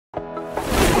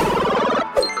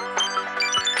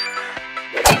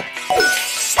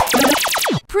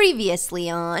Previously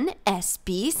on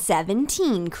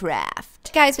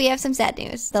SB17CRAFT. Guys, we have some sad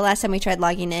news. The last time we tried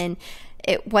logging in,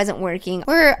 it wasn't working.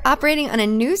 We're operating on a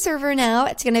new server now.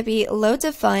 It's going to be loads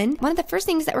of fun. One of the first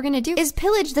things that we're going to do is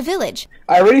pillage the village.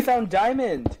 I already found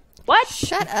diamond. What?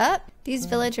 Shut up. These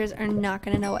villagers are not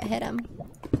going to know what hit them.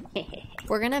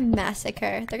 We're going to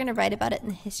massacre. They're going to write about it in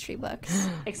the history books.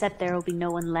 Except there will be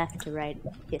no one left to write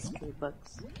history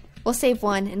books. We'll save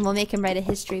one and we'll make him write a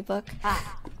history book.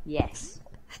 Ah, yes.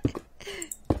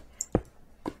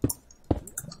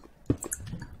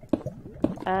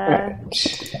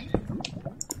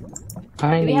 Do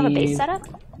we have a base set up?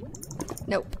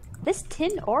 Nope. This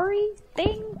tin ori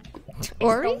thing?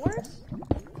 Ori?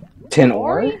 Tin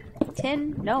ore?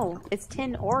 Tin? No, it's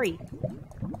tin ori.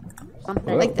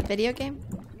 Something. Like the video game?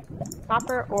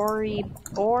 Copper ori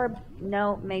orb?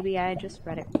 No, maybe I just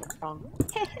read it wrong.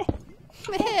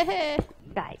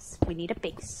 Guys, we need a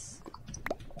base.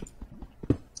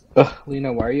 Ugh,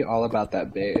 Lena, why are you all about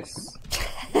that base?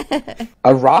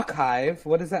 A rock hive?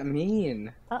 What does that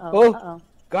mean? Uh-oh,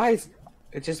 Guys,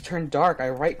 it just turned dark. I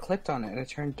right-clicked on it and it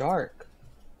turned dark.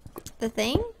 The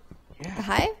thing? Yeah. The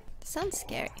hive? Sounds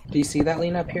scary. Do you see that,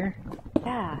 Lena, up here?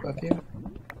 Yeah. Above you?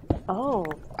 Oh.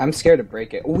 I'm scared to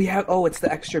break it. Oh, it's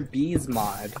the extra bees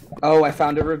mod. Oh, I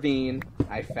found a ravine.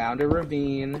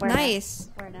 Where Nice.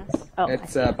 Where now? Oh,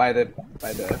 It's by the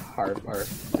harp or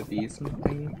the bees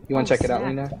thing. You want to check it out,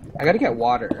 Lena? I gotta get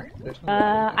water. There's no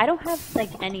water. I don't have like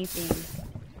anything.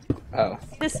 Oh.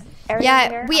 This area Yeah,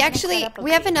 here, we I'm actually gonna set up a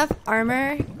we have base. enough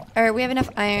armor, or we have enough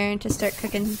iron to start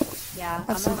cooking. Yeah,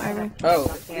 Have some armor.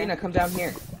 Oh, Lena, come down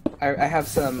here. I have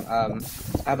some,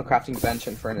 I have a crafting bench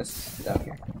and furnace down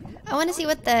here. I want to see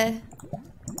what the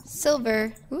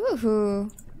silver.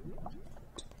 Ooh,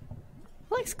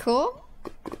 looks cool.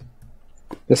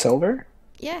 The silver?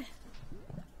 Yeah.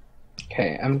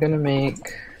 Okay, I'm gonna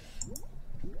make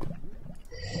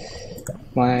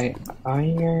my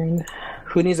iron.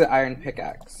 Who needs an iron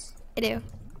pickaxe? I do.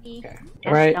 Okay.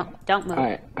 Yeah, Right. Don't move.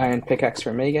 Alright, iron pickaxe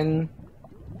for Megan.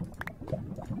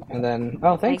 And then,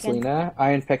 oh, thanks, Megan. Lena.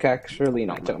 Iron pickaxe for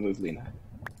Lena. Don't move, Lena.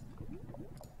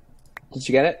 Did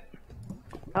you get it?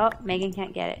 Oh, Megan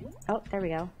can't get it. Oh, there we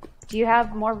go. Do you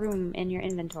have more room in your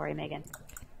inventory, Megan?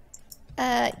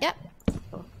 Yep.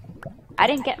 I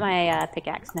didn't get my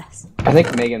pickaxe nest. I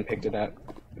think Megan picked it up.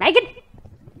 Megan!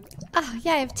 Oh,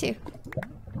 yeah, I have two.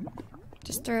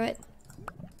 Just throw it.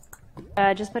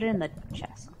 Just put it in the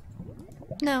chest.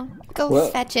 No, go Whoa.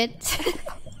 fetch it.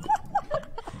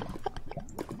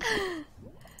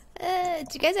 Do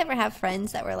you guys ever have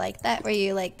friends that were like that? Where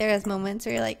you like, there was moments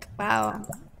where you're like, wow,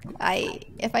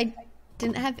 if I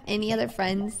didn't have any other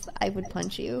friends, I would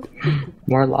punch you.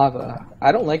 More lava.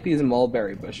 I don't like these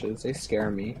mulberry bushes. They scare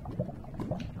me.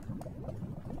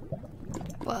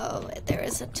 Whoa, there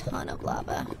is a ton of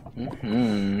lava.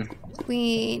 Mm-hmm.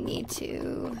 We need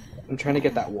to, I'm trying to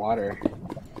get that water,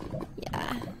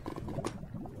 yeah.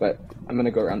 but I'm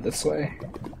gonna go around this way.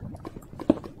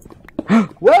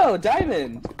 Whoa,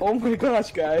 diamond! Oh my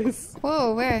gosh, guys.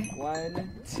 Whoa, where?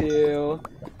 1, 2,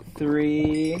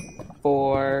 3,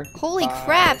 4. Holy 5,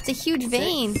 crap, it's a huge 6,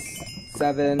 vein.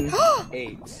 7,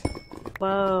 8.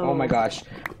 Whoa. Oh my gosh.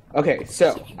 Okay,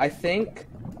 so I think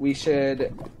we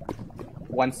should,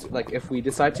 if we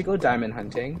decide to go diamond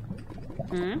hunting,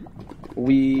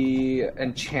 we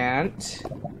enchant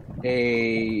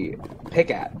a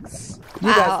pickaxe. You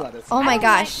guys Wow. let us Oh my don't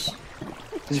gosh.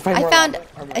 Did you find I more found lava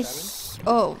or more a. diamonds?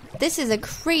 Oh, this is a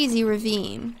crazy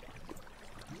ravine.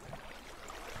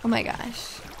 Oh my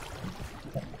gosh.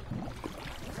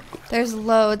 There's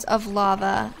loads of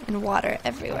lava and water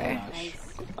everywhere. Nice.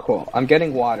 Cool. I'm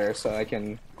getting water so I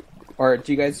can. Or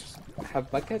do you guys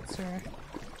have buckets or?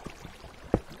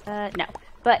 No.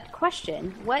 But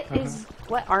question, what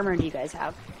armor do you guys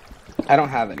have? I don't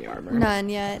have any armor. None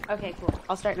yet. Okay, cool.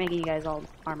 I'll start making you guys all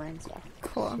armor and stuff.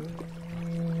 Cool.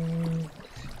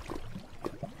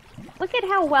 Look at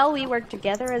how well we work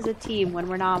together as a team when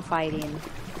we're not fighting.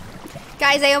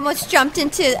 Guys, I almost jumped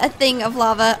into a thing of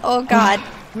lava. Oh god.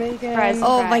 Megan,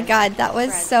 Oh my god, that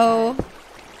was so.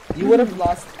 you would have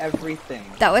lost everything.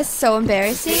 That was so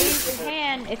embarrassing. Raise your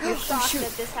hand if you're shocked shoot.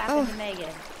 that this happened to Megan.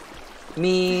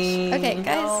 Me. Okay, No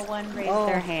guys. one raised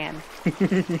their hand.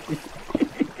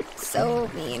 So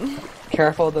mean.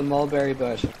 Careful of the mulberry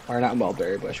bush. Or not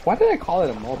mulberry bush. Why did I call it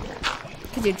a mulberry?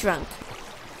 Because you're drunk.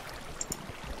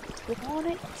 Click on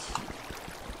it.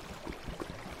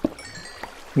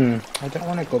 I don't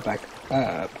want to go back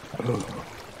up. Ooh.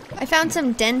 I found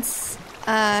some dense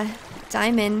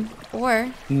diamond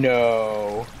ore.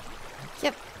 No.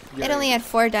 Yep. It only had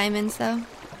 4 diamonds though.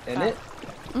 In it?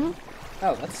 Mhm.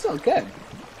 Oh, that's still good.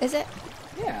 Is it?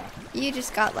 Yeah. You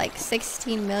just got like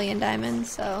 16 million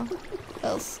diamonds, so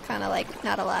feels kind of like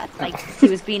not a lot. Like he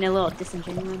was being a little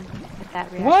disingenuous with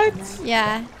that reaction. What? there.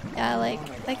 Yeah,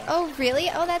 oh really?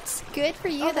 Oh, that's good for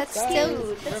you. That's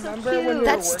still Remember when we were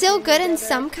that's still working good in together?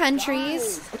 some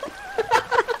countries.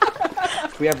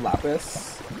 We have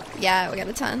lapis. Yeah, we got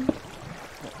a ton.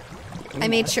 I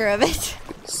made sure of it.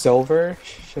 Silver.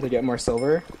 Should I get more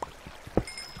silver?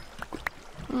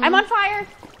 I'm on fire.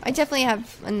 I definitely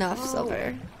have enough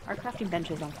silver. Our crafting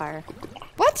bench is on fire.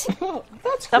 What? Oh,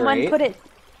 that's Someone great. put it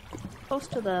close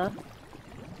to the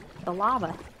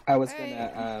lava. I was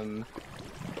gonna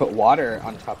put water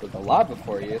on top of the lava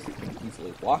for you so you can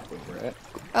easily walk over it.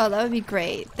 Oh, that would be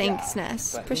great. Thanks, Yeah,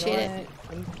 Ness. but you Appreciate know it.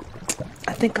 what?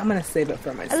 I think I'm gonna save it for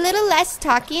A myself. little less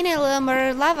talking and a little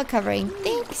more lava covering.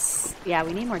 Thanks. Yeah,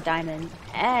 we need more diamonds,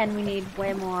 and we need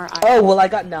way more iron. Oh well, I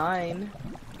got 9.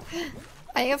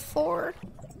 I have 4.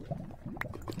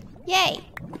 Yay.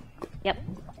 Yep.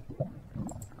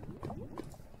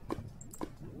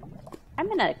 I'm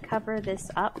gonna cover this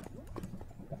up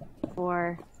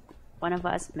for one of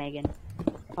us, Megan,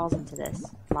 falls into this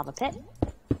lava pit.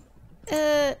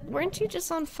 Weren't you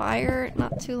just on fire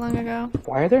not too long ago?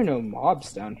 Why are there no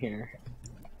mobs down here?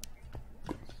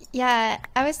 Yeah,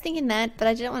 I was thinking that, but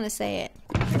I didn't want to say it.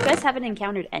 You guys haven't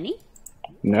encountered any?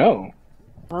 No.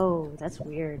 Whoa, that's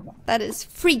weird. That is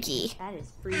freaky. That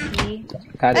is freaky.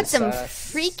 That's is some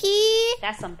sus. freaky.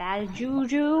 That's some bad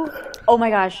juju. Oh my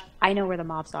gosh, I know where the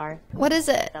mobs are. What is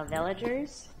it? The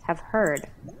villagers have heard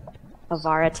of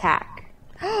our attack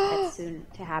that's soon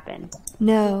to happen.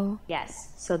 No. Yes,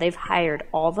 so they've hired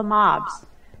all the mobs to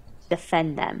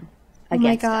defend them Oh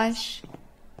my against us. gosh.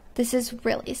 This is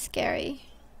really scary.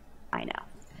 I know.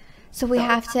 So we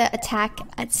have to attack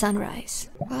at sunrise.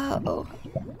 Whoa.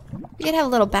 We could have a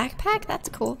little backpack? That's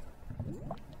cool.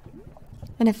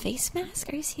 And a face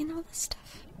mask? Are you seeing all this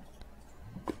stuff?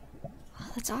 Oh,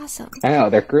 that's awesome. I know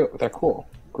they're cool.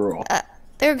 Gruel.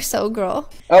 They're so girl.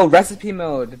 Oh, recipe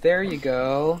mode. There you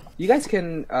go. You guys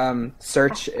can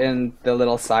search in the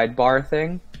little sidebar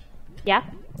thing Yeah?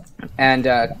 and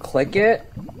click it,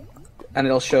 and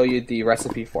it'll show you the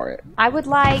recipe for it. I would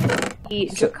like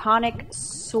the draconic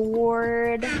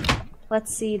sword.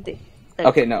 Let's see. The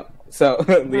Okay, no. So,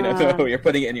 Lena, no, you're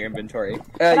putting it in your inventory.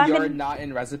 I'm You're in- not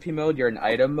in recipe mode, you're in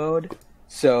item mode.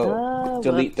 So, Oh,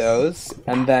 delete whoops. those,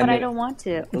 and then, But I don't want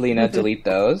to. Lena, delete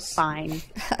those. Fine.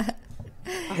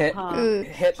 Hit, Ooh,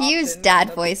 hit he used option.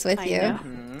 dad voice with I you.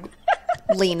 know.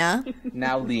 Lena.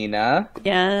 Now, Lena,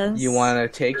 Yes. you want to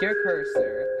take your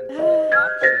cursor and hit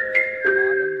option,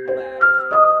 bottom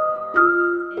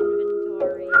left,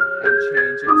 Inventory. and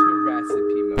change it to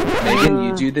recipe mode. Megan,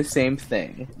 you do the same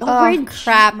thing. Oh, we're in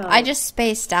crap. cheat I mode. just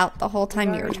spaced out the whole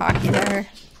time you were talking to her.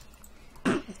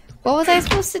 What was I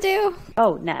supposed to do?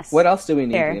 Oh, Ness. What else do we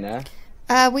need, Here. Lena?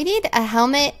 We need a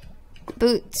helmet,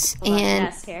 boots, Hold on, and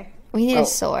Ness, here. we need Oh. a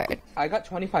sword. I got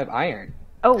 25 iron.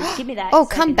 Oh, give me that. Oh, so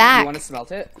I come can- back. You want to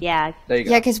smelt it? Yeah. There you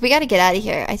go. Yeah, because we got to get out of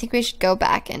here. I think we should go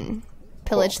back and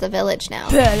pillage the village now.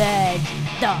 Pillage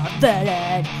the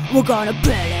village. We're gonna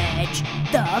pillage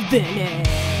the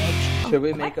village. Should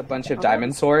we make a bunch of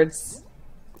diamond swords?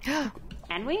 Can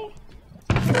we?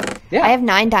 Yeah. I have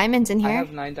 9 diamonds in I here.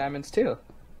 have 9 diamonds too.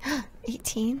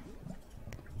 18.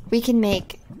 We can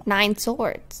make 9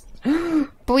 swords.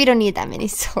 But we don't need that many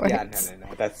swords. Yeah,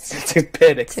 no. That's a bit Too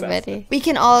excessive. many. We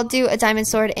can all do a diamond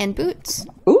sword and boots.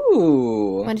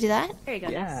 Ooh. Want to do that? There you go,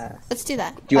 Ness. Yeah. Let's do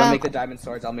that. Do you want to make the diamond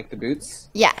swords? I'll make the boots.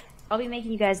 Yeah. I'll be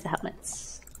making you guys the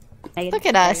helmets. Megan, Look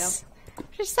at there you us.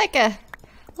 Just like a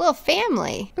little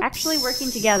family. go. Actually working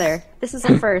together. This is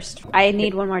a first. I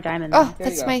need one more diamond. Oh, though. There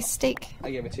you that's go. my steak.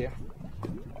 I gave it to you.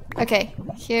 Okay,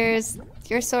 here's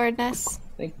your sword, Ness.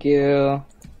 Thank you.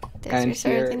 There's And your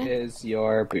sword, here Lena. is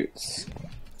your boots.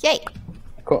 Yay!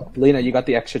 Cool. Lena, you got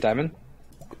the extra diamond?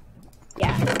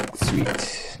 Yeah. Sweet.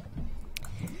 Does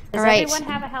All right. everyone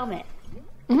have a helmet?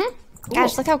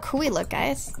 Gosh, look how cool we look,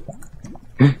 guys.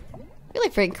 We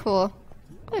look pretty cool.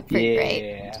 We look pretty Yeah.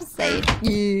 great. Just say,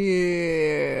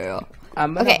 yeah.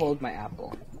 I'm gonna Okay. hold my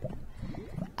apple.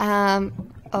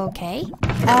 Okay.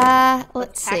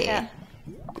 Let's Pack see. up.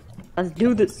 Let's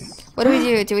do this. What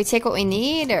do? Do we take what we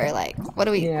need, or like, what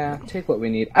do we? Yeah, take what we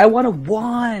need. I want a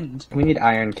wand! We need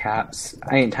iron caps.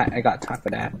 I got time for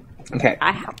that. Okay.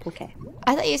 I have. Okay.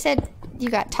 I thought you said you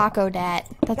got taco dat.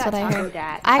 That's Got what I taco heard.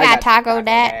 dat. I got taco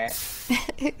dat.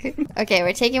 dat. Okay,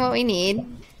 we're taking what we need.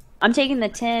 I'm taking the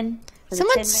tin. for the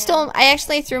Someone tin man. stole. I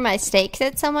actually threw my steaks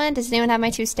at someone. Does anyone have my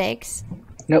 2 steaks?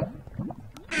 Nope.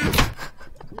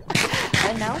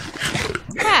 I know.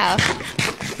 Wow.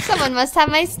 Someone must have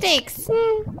my steaks.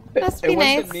 Must be It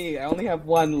nice. wasn't me. I only have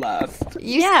one left.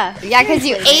 Yeah, because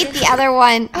you ate the other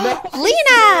one.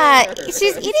 Lena,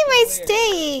 she's eating my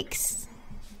steaks.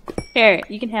 Here,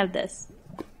 you can have this.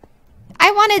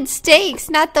 I wanted steaks,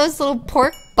 not those little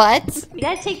pork butts. You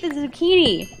gotta take the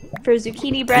zucchini for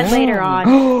zucchini bread later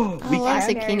on. We I love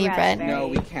can't. zucchini bread. No,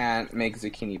 we can't make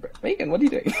zucchini bread. Megan, what are you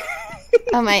doing?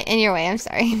 Oh my, in your way. I'm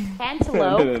sorry.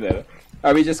 Cantaloupe. No.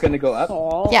 Are we just gonna go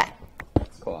up? Yeah.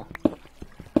 Cool.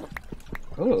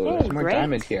 Oh, Okay, there's more great.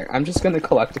 diamond here. I'm just gonna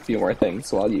collect a few more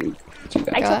things while you do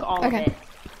that. I Go took up? all Okay. of it.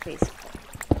 Please.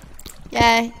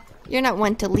 Yeah, you're not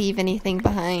one to leave anything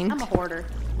behind. I'm a hoarder.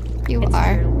 You It's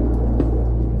are. true.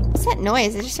 What's that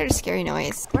noise? I just heard a scary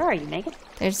noise. Where are you, Megan?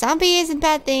 There's zombies and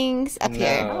bad things up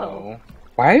here. No.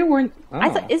 Why weren't? Oh. I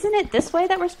thought, isn't it this way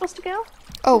that we're supposed to go?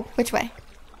 Oh, which way?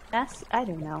 I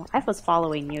don't know. I was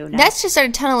following you. Now. Ness just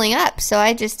started tunneling up, so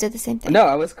I just did the same thing. No,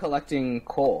 I was collecting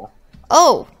coal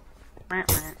Oh,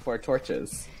 for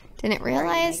torches. didn't Where are you,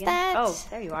 realize Megan? that. Oh,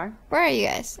 there you are. Where are you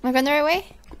guys? Am I going the right way?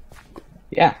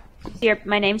 Yeah, See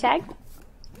my name tag?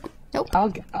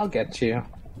 I'll get you.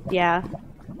 Yeah.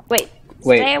 Wait.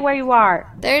 Wait. Stay where you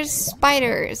are. There's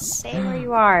spiders. Stay where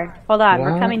you are. Hold on.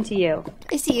 We're What? coming to you.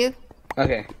 I see you.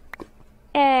 Okay.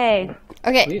 Hey.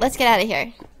 Okay, Sweet. let's get out of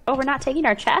here. Oh, we're not taking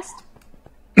our chest?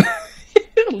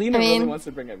 Lena I mean- really wants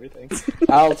to bring everything.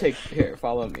 I'll take here.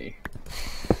 Follow me.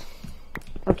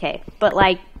 Okay. But,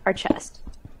 like, our chest.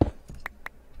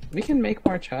 We can make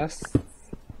more chests.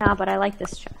 Nah, but I like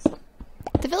this chest.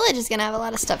 The village is gonna have a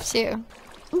lot of stuff too.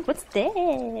 Ooh, what's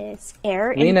this?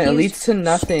 Air Lena, it infused leads to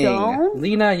nothing. stone?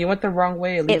 Lena, you went the wrong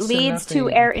way. It It leads, leads to, to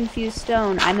nothing. air-infused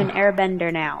stone. I'm an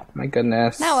airbender now. My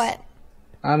goodness. Now what?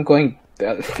 I'm going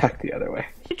back the other way.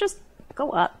 You should just go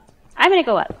up. I'm gonna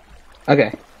go up.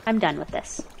 Okay. I'm done with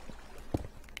this.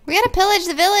 We gotta pillage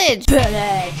the village.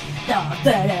 Pillage the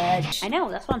village. I know,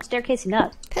 that's why I'm staircasing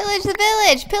up. Pillage the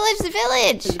village. Pillage the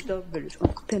village.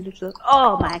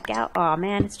 Oh my god. Oh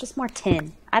man, it's just more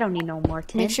tin. I don't need no more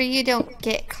tin. Make sure you don't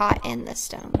get caught in the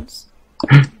stones.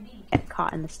 Get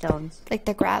caught in the stones. Like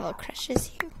the gravel crushes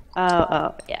you.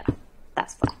 Oh, yeah.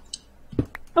 That's fine.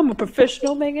 I'm a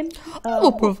professional, Megan. I'm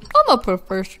a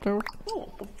professional. Oh,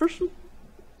 professional.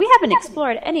 We haven't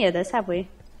explored any of this, have we?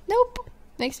 Nope.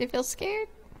 Makes me feel scared.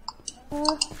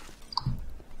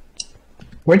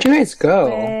 Where'd you guys go?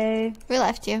 Okay. We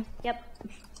left you. Yep.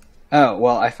 Oh,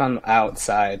 well, I found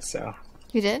outside, so.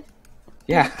 You did?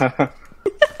 Yeah.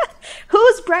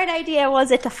 Whose bright idea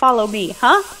was it to follow me,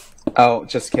 huh? Oh,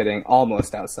 just kidding.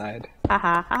 Almost outside. Ha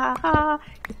ha ha ha.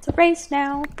 It's a race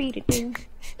now. Beat it. Do.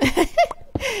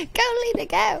 Go, Lena,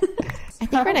 go. I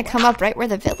think we're gonna come up right where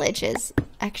the village is,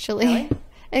 actually. Really?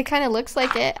 It kind of looks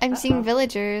like it. I'm seeing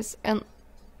villagers. And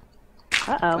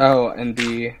Uh-oh. Oh, and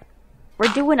the We're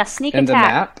doing a sneak in the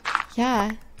attack. map?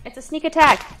 yeah. It's a sneak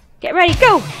attack. Get ready,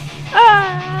 go!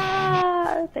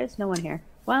 Ah! There's no one here.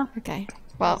 Well, Okay.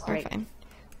 Well, That's we're great. fine.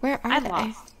 Where are I'm they?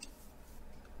 lost.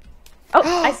 Oh,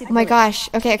 I see the Oh my village. gosh.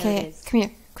 Okay, There it okay. is. Come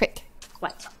here. Quick.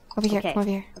 What? Over here. Okay. Come over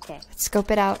here. Okay. Let's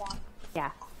scope it out.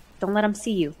 Yeah. Don't let them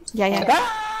see you. Yeah, yeah.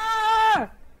 Ah!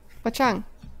 What's wrong?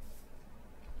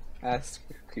 That's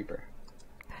creeper.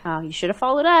 Oh, you should have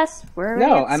followed us. We're already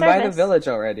No, at I'm the by the surface. village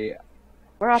already.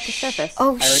 We're at the surface. Oh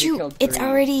already shoot! killed It's 3.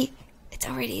 already.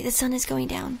 The sun is going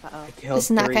down. I killed This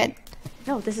is not 3. good.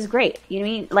 No, this is great. You know what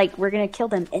I mean? Like, we're gonna kill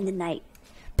them in the night.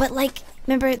 But like,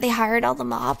 remember they hired all the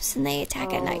mobs and they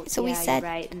attack at night. So we yeah, said,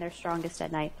 you're right, and they're strongest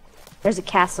at night. There's a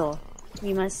castle.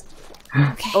 We must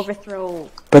okay. overthrow.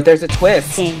 But there's a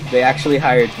twist. Dang. They actually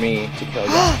hired me to kill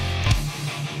you.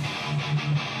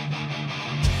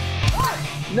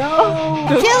 No!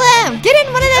 Kill him! Get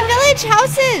in one of the village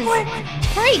houses!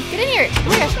 Hurry, get in here!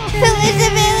 Come here. Pillage the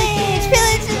village!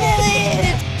 Pillage the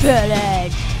village!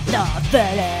 Pillage the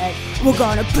village. We're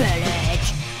gonna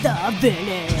pillage the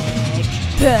village.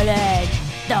 Pillage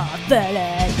the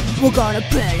village. We're gonna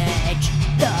pillage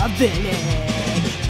the village.